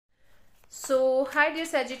So, hi dear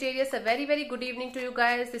Sagittarius, a very good evening to you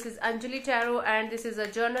guys. This is Anjali Tarot and this is a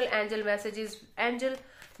journal angel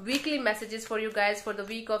weekly messages for you guys for the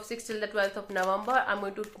week of 6th till the 12th of November. I'm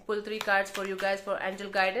going to pull 3 cards for you guys for angel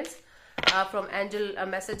guidance from angel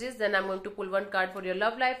messages. Then I'm going to pull 1 card for your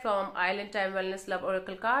love life from Island Time Wellness Love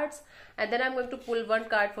Oracle cards. And then I'm going to pull 1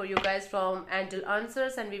 card for you guys from angel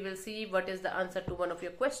answers, and we will see what is the answer to one of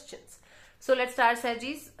your questions. So let's start,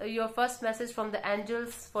 Sagis. Your first message from the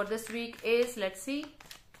angels for this week is, let's see.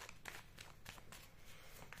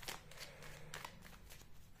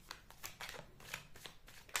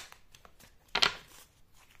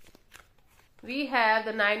 We have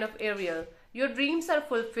the 9 of Ariel. Your dreams are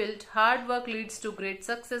fulfilled. Hard work leads to great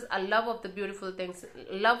success. A love for beautiful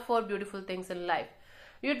things in life.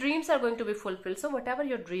 Your dreams are going to be fulfilled. So whatever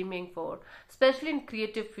you're dreaming for, especially in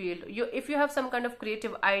creative field, if you have some kind of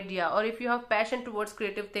creative idea, or if you have passion towards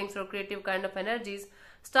creative things or creative kind of energies,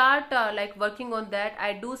 start like working on that.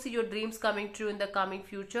 I do see your dreams coming true in the coming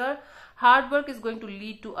future. Hard work is going to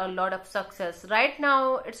lead to a lot of success. Right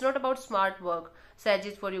now, it's not about smart work,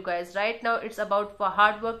 Sagittarius, for you guys. Right now, it's about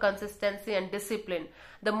hard work, consistency and discipline.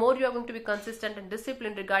 The more you are going to be consistent and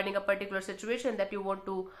disciplined regarding a particular situation that you want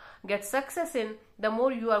to get success in, the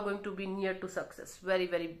more you are going to be near to success. Very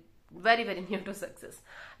near to success.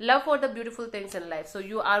 Love for the beautiful things in life. So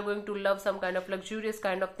you are going to love some kind of luxurious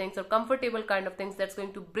kind of things or comfortable kind of things that's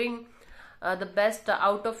going to bring the best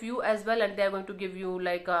out of you as well, and they're going to give you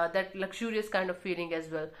like that luxurious kind of feeling as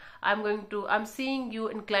well. I'm seeing you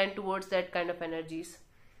inclined towards that kind of energies.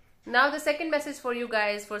 Now the second message for you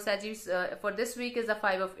guys for Sagittarius for this week is the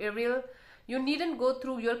 5 of Ariel. You needn't go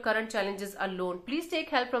through your current challenges alone. Please take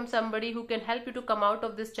help from somebody who can help you to come out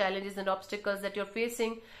of these challenges and obstacles that you're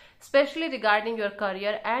facing, especially regarding your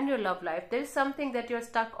career and your love life. There is something that you're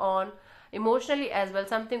stuck on emotionally as well,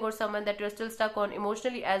 something or someone that you're still stuck on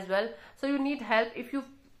emotionally as well. So you need help. If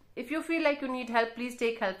you feel like you need help, please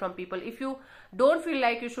take help from people. If you don't feel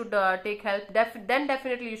like you should take help, then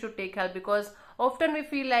definitely you should take help, because often we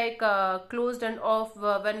feel like closed and off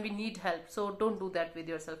when we need help. So don't do that with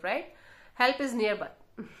yourself, right? Help is nearby.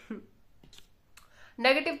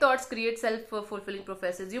 Negative thoughts create self-fulfilling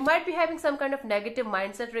prophecies. You might be having some kind of negative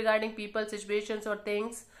mindset regarding people, situations or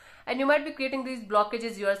things, and you might be creating these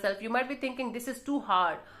blockages yourself. You might be thinking, this is too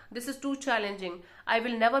hard, this is too challenging, I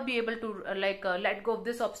will never be able to let go of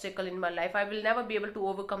this obstacle in my life, I will never be able to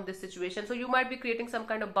overcome this situation. So you might be creating some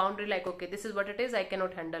kind of boundary, like, okay, this is what it is, I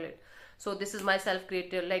cannot handle it. So this is my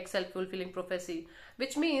self-created, like self-fulfilling prophecy,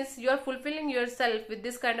 which means you are fulfilling yourself with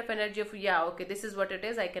this kind of energy of, yeah, okay, this is what it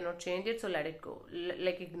is, I cannot change it, so let it go,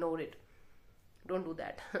 like ignore it. Don't do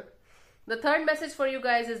that. The third message for you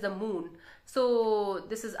guys is the moon. So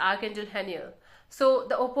this is Archangel Haniel. So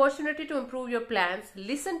the opportunity to improve your plans,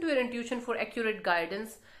 listen to your intuition for accurate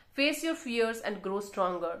guidance, face your fears and grow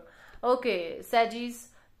stronger. Okay, Sagittarius,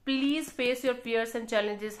 please face your fears and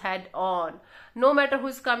challenges head on. No matter who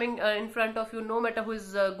is coming in front of you, no matter who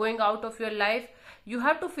is going out of your life, you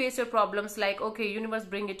have to face your problems like, okay, universe,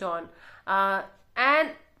 bring it on.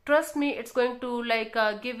 And trust me, it's going to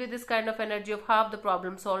give you this kind of energy of half the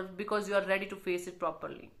problem solved, because you are ready to face it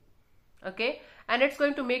properly. Okay, and it's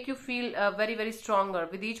going to make you feel very stronger.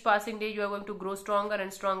 With each passing day, you are going to grow stronger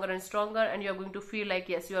and stronger and stronger, and you are going to feel like,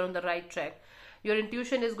 yes, you are on the right track. Your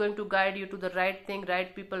intuition is going to guide you to the right thing,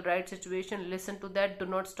 right people, right situation. Listen to that. Do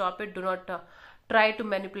not stop it. Do not try to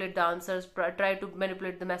manipulate the answers. Try to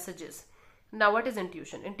manipulate the messages. Now, what is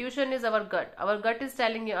intuition? Intuition is our gut. Our gut is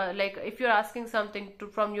telling you, if you're asking something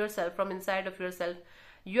from yourself, from inside of yourself,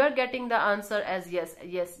 you are getting the answer as yes,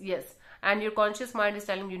 yes, yes. And your conscious mind is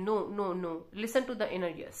telling you, no, no, no. Listen to the inner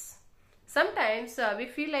yes. Sometimes we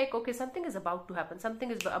feel like, okay, something is about to happen.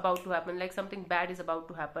 Something is about to happen, like something bad is about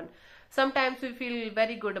to happen. Sometimes we feel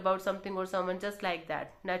very good about something or someone, just like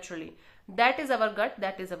that, naturally. That is our gut,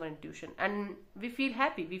 that is our intuition. And we feel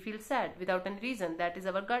happy, we feel sad without any reason. That is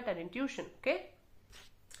our gut and intuition, okay?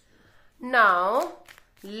 Now,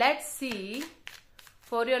 let's see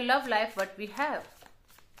for your love life what we have.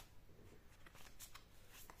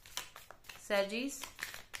 Sagittarius.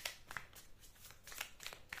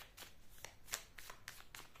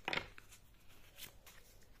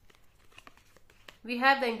 We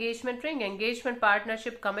have the engagement ring, engagement,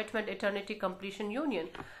 partnership, commitment, eternity, completion, union.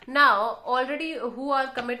 Now, already who are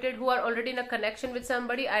committed, who are already in a connection with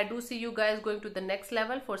somebody, I do see you guys going to the next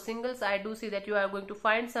level. For singles, I do see that you are going to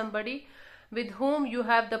find somebody with whom you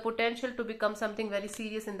have the potential to become something very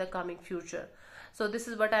serious in the coming future. So this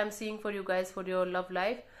is what I am seeing for you guys for your love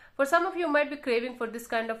life. For some of you might be craving for this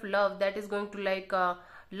kind of love that is going to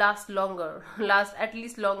last longer, last at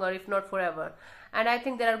least longer, if not forever. and I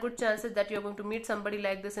think there are good chances that you're going to meet somebody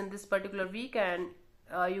like this in this particular week, and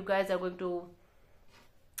you guys are going to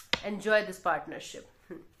enjoy this partnership.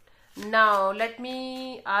 Now let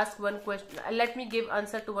me ask one question. Let me give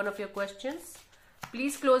answer to one of your questions.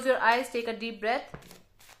 Please close your eyes, take a deep breath,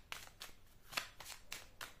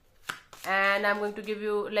 and I'm going to give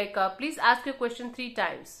you please ask your question 3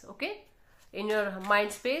 times, okay, in your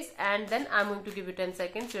mind space, and then I'm going to give you 10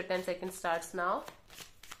 seconds. Your 10 seconds starts now.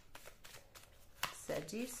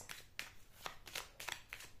 Saggies.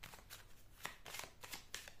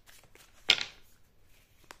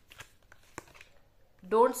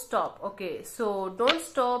 Don't stop. Okay, so don't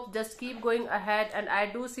stop, just keep going ahead, and I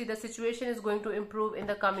do see the situation is going to improve in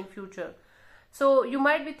the coming future. So you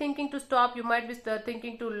might be thinking to stop, you might be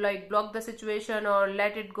thinking to block the situation or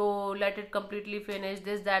let it go, let it completely finish,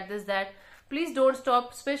 this that. Please don't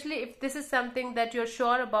stop, especially if this is something that you're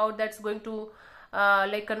sure about, that's going to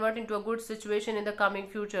convert into a good situation in the coming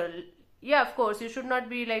future. Yeah, of course, you should not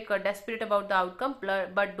be desperate about the outcome,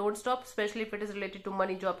 but don't stop, especially if it is related to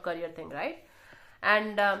money, job, career thing, right?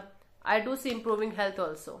 And I do see improving health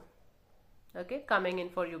also, okay, coming in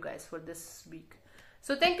for you guys for this week.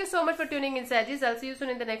 So thank you so much for tuning in, Saggies. I'll see you soon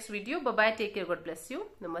in the next video. Bye bye, take care, God bless you,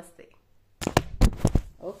 namaste.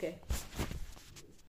 Okay.